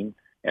Fed meeting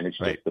and it's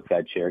just the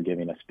Fed chair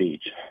giving a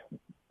speech.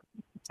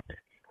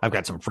 I've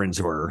got some friends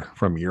who are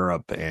from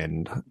Europe,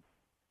 and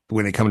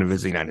when they come to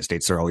visit the United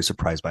States, they're always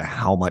surprised by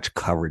how much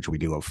coverage we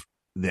do of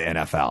the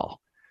NFL.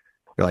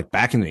 They're like,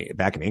 back in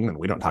England,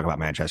 we don't talk about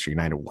Manchester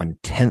United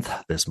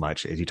 1/10 this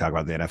much as you talk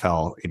about the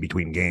NFL in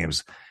between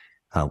games.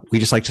 We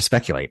just like to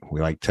speculate.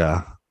 We like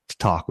to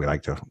talk. We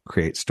like to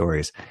create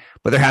stories.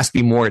 But there has to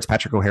be more. It's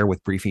Patrick O'Hare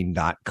with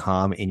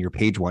briefing.com. In your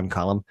page one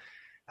column,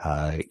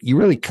 you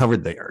really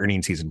covered the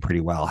earnings season pretty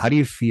well. How do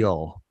you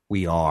feel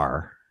we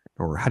are,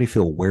 or how do you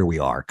feel where we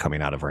are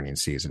coming out of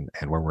earnings season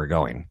and where we're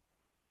going?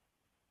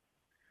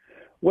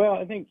 Well,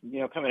 I think,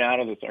 coming out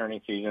of this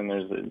earnings season,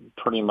 there's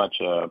pretty much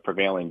a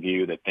prevailing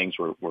view that things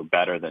were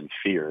better than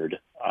feared.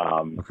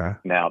 Okay.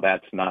 Now,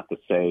 that's not to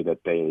say that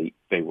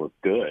they were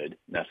good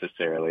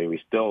necessarily.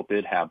 We still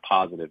did have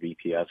positive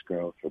EPS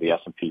growth for the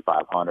S&P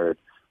 500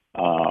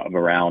 of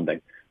around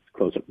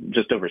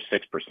just over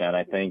 6%,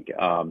 I think.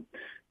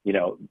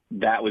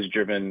 That was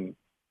driven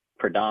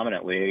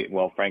predominantly,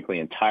 well, frankly,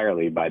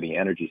 entirely by the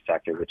energy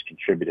sector, which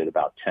contributed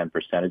about 10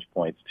 percentage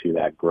points to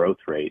that growth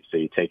rate. So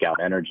you take out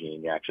energy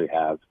and you actually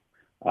have,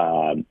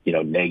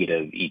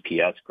 negative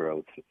EPS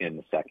growth in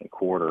the second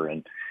quarter.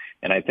 And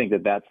I think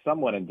that that's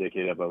somewhat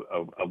indicative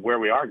of where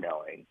we are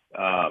going.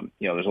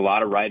 There's a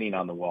lot of writing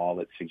on the wall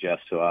that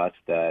suggests to us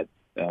that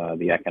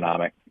the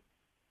economic,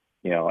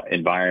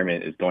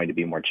 environment is going to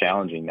be more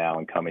challenging now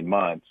in coming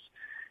months.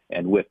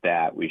 And with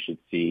that, we should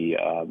see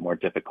more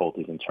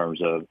difficulties in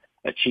terms of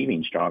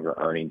achieving stronger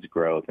earnings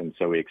growth. And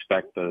so we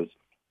expect those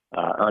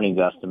earnings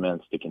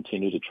estimates to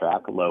continue to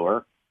track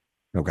lower.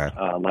 Okay.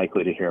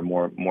 Likely to hear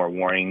more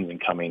warnings in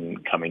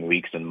coming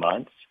weeks and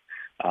months.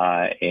 We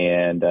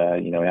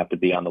have to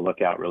be on the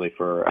lookout really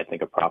for, I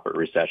think, a proper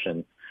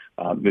recession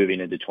moving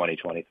into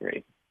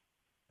 2023.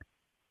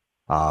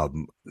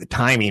 The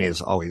timing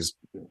is always,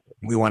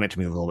 we want it to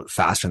move a little bit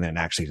faster than it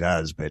actually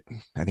does, but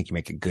I think you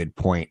make a good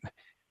point.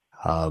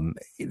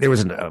 There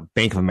was a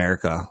Bank of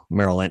America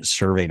Merrill Lynch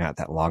survey not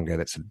that long ago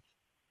that said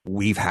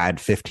we've had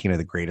 15 of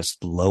the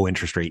greatest low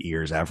interest rate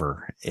years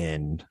ever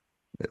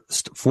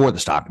for the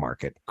stock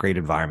market, great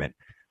environment.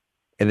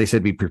 And they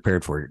said be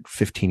prepared for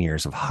 15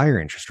 years of higher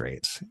interest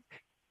rates.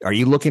 Are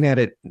you looking at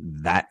it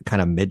that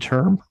kind of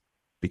midterm?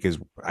 Because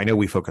I know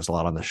we focus a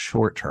lot on the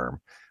short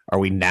term. Are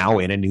we now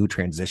in a new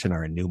transition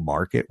or a new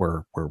market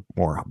where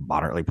more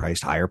moderately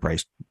priced, higher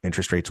priced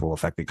interest rates will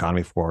affect the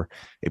economy for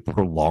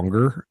a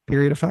longer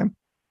period of time?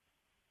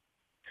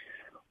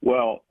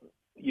 Well,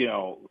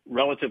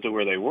 relative to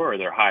where they were,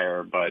 they're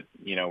higher, but,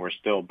 we're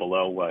still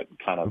below what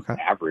kind of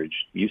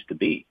average used to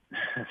be.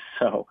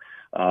 So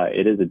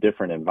it is a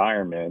different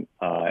environment,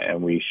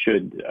 and we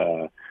should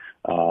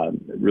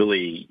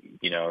really,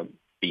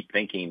 be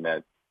thinking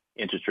that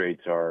interest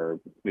rates are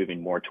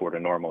moving more toward a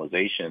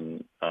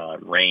normalization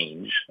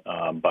range.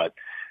 But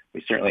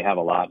we certainly have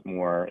a lot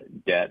more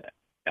debt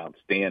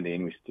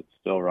outstanding. We're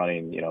still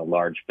running,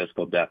 large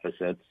fiscal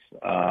deficits.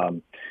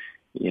 And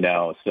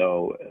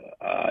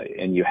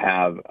you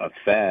have a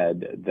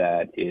Fed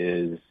that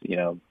is,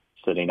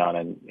 sitting on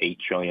an $8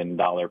 trillion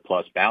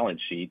plus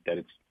balance sheet that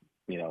it's,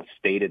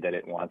 stated that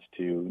it wants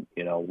to,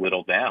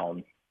 whittle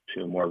down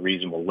to a more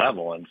reasonable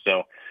level. And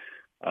so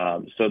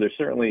there's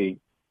certainly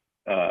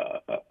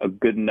a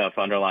good enough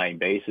underlying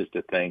basis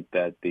to think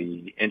that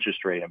the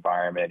interest rate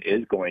environment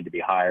is going to be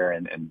higher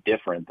and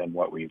different than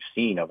what we've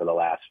seen over the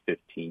last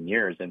 15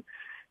 years. And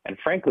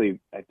frankly,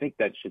 I think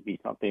that should be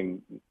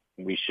something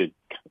we should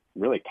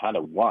really kind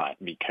of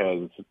want,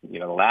 because,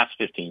 the last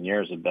 15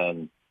 years have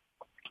been,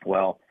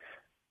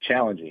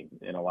 challenging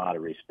in a lot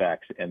of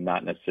respects, and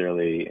not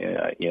necessarily,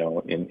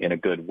 in a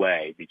good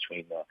way,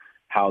 between the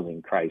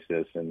housing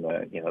crisis and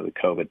the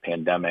COVID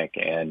pandemic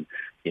and,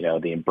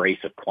 the embrace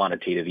of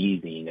quantitative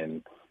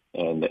easing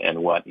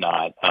and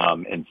whatnot.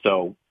 And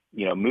so,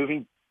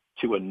 moving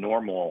to a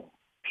normal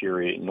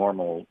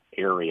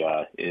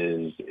area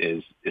is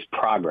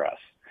progress.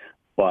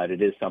 But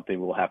it is something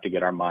we'll have to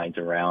get our minds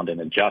around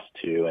and adjust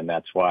to. And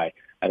that's why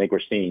I think we're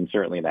seeing,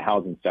 certainly in the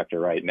housing sector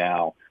right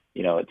now,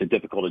 it's a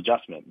difficult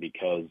adjustment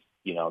because,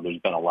 there's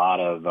been a lot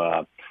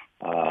of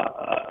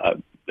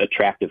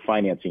attractive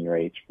financing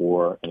rates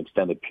for an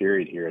extended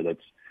period here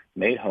that's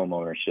made home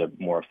ownership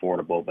more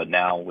affordable. But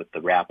now with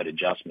the rapid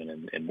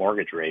adjustment in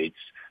mortgage rates,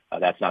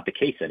 that's not the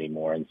case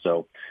anymore. And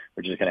so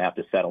we're just going to have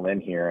to settle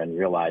in here and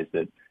realize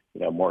that,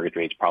 mortgage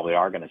rates probably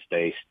are going to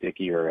stay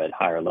stickier at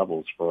higher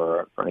levels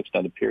for an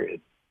extended period.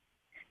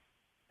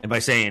 And by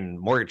saying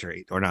mortgage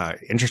rate or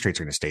not, interest rates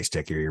are going to stay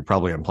stickier, you're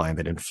probably implying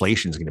that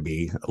inflation is going to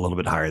be a little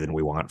bit higher than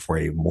we want for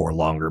a more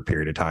longer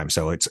period of time.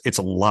 So it's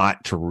a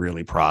lot to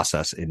really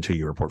process into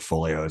your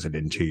portfolios and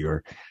into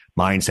your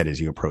mindset as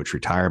you approach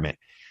retirement.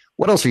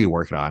 What else are you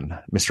working on,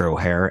 Mr.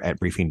 O'Hare at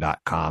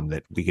briefing.com,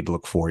 that we could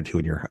look forward to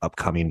in your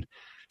upcoming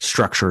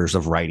structures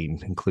of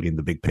writing, including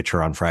the big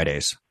picture on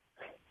Fridays?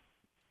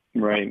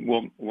 Right.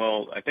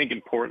 Well, I think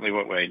importantly,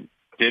 what I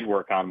did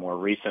work on more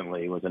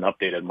recently was an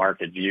updated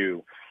market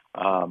view,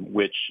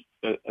 which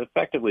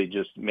effectively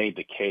just made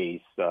the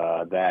case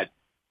that,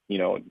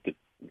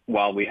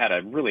 while we had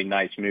a really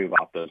nice move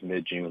off those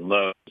mid-June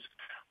lows,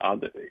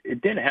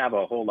 it didn't have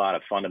a whole lot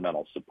of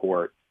fundamental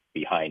support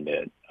behind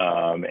it.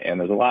 And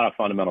there's a lot of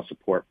fundamental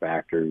support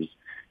factors,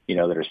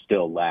 that are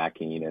still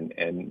lacking.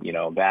 And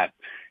that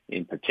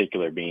in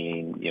particular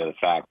being, the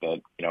fact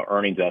that,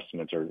 earnings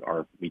estimates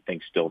are, we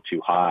think, still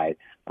too high.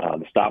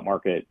 The stock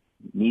market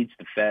needs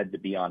the Fed to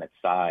be on its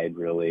side,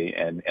 really,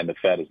 and the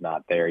Fed is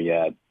not there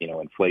yet.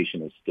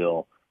 Inflation is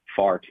still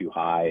far too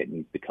high. It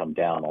needs to come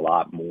down a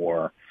lot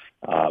more.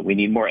 We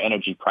need more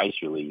energy price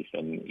relief,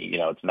 and,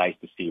 it's nice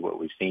to see what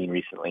we've seen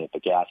recently at the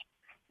gas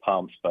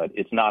pumps, but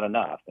it's not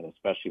enough, and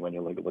especially when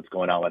you look at what's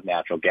going on with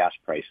natural gas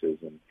prices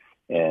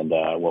and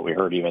what we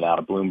heard even out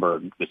of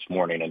Bloomberg this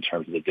morning in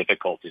terms of the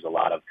difficulties a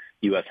lot of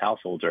U.S.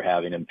 households are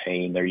having in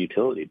paying their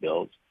utility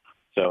bills.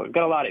 So we've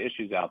got a lot of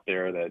issues out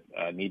there that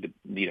need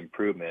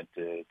improvement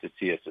to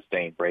see a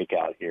sustained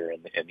breakout here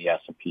in the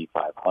S&P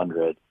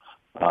 500.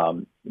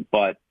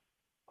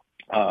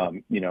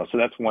 So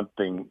that's one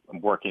thing I'm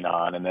working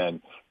on. And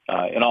then,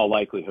 in all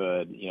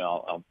likelihood,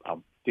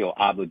 I'll feel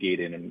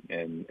obligated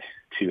and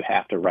to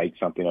have to write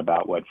something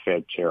about what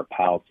Fed Chair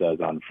Powell says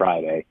on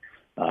Friday.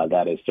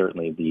 That is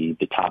certainly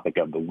the topic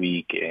of the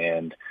week,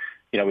 and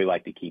we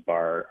like to keep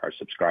our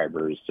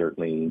subscribers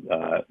certainly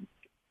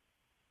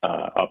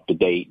up to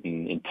date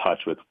and in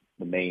touch with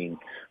the main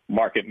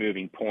market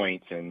moving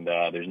points, and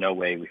there's no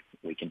way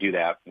we can do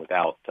that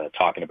without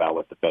talking about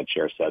what the Fed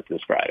Chair says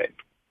this Friday.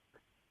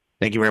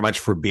 Thank you very much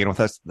for being with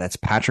us. That's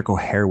Patrick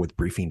O'Hare with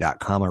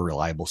Briefing.com, a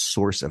reliable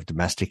source of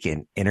domestic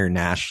and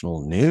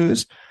international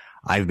news.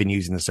 I've been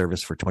using the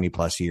service for 20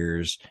 plus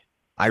years.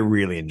 I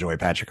really enjoy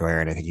Patrick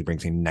O'Hare, and I think he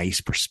brings a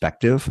nice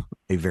perspective,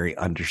 a very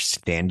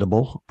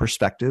understandable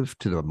perspective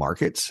to the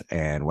markets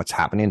and what's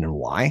happening and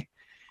why.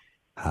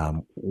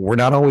 We're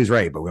not always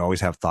right, but we always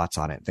have thoughts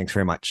on it. Thanks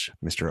very much,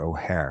 Mr.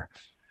 O'Hare.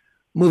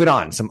 Moving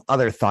on, some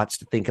other thoughts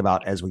to think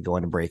about as we go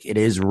into break. It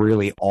is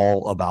really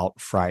all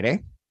about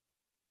Friday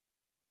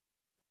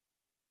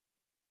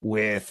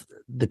with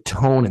the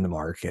tone in the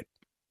market.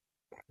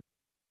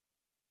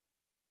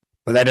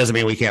 But that doesn't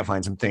mean we can't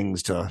find some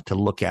things to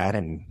look at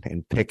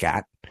and pick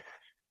at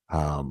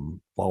while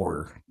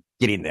we're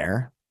getting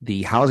there.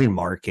 The housing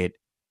market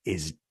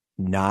is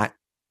not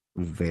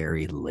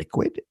very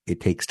liquid. It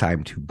takes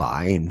time to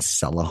buy and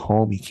sell a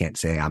home. You can't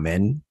say I'm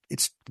in.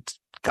 It's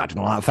gotten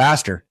a lot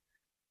faster,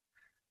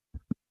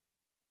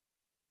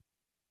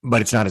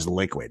 but it's not as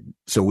liquid.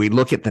 So we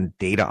look at the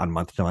data on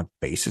month-to-month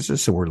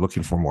basis. So we're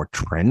looking for more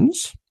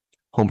trends.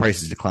 Home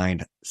prices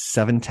declined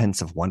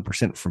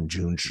 0.7% from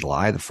June to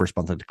July, the first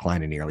month of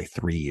decline in nearly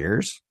 3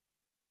 years.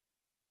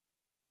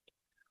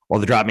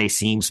 While the drop may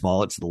seem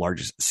small, it's the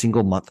largest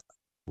single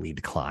monthly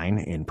decline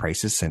in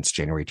prices since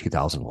January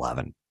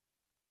 2011.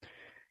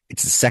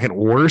 It's the second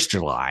worst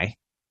July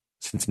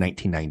since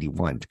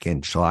 1991.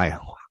 Again, July,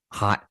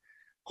 hot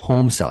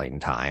home selling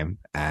time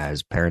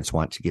as parents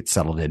want to get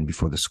settled in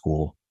before the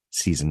school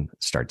season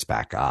starts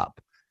back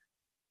up.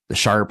 The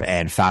sharp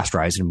and fast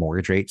rise in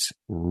mortgage rates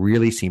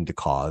really seem to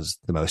cause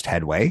the most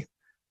headway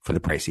for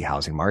the pricey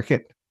housing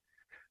market.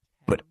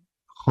 But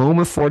home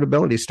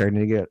affordability is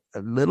starting to get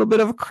a little bit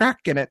of a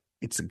crack in it.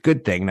 It's a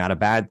good thing, not a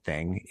bad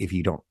thing, if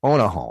you don't own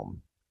a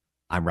home.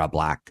 I'm Rob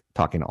Black,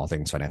 talking all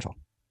things financial.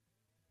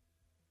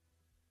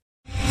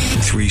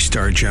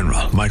 3-star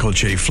General Michael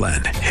J.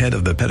 Flynn, head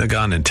of the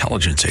Pentagon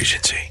Intelligence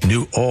Agency,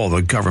 knew all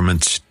the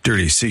government's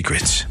dirty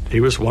secrets. He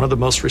was one of the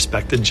most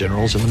respected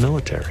generals in the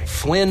military.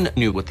 Flynn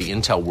knew what the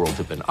intel world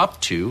had been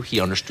up to.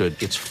 He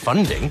understood its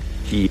funding.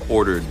 He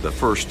ordered the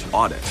first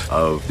audit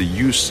of the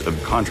use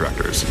of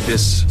contractors.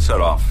 This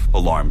set off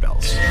alarm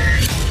bells.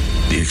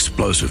 The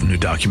explosive new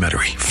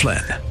documentary,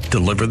 Flynn,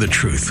 Deliver the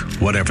Truth,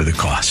 Whatever the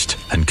Cost,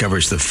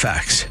 uncovers the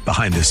facts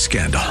behind this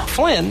scandal.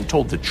 Flynn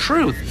told the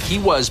truth. He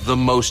was the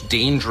most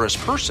dangerous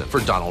person for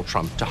Donald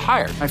Trump to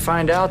hire. I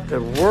find out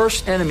the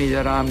worst enemy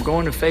that I'm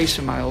going to face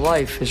in my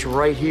life is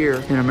right here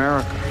in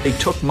America. They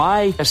took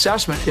my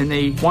assessment and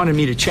they wanted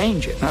me to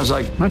change it. And I was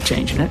like, I'm not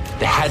changing it.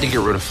 They had to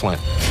get rid of Flynn.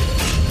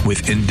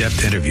 With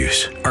in-depth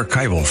interviews,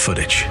 archival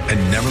footage,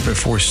 and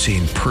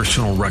never-before-seen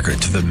personal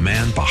records of the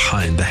man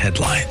behind the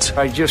headlines.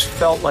 I just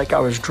felt like I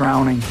was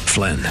drowning.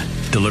 Flynn,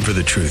 Deliver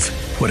the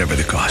Truth, Whatever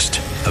the Cost.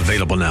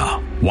 Available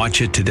now.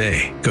 Watch it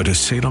today. Go to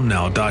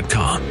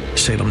salemnow.com.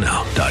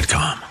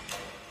 salemnow.com.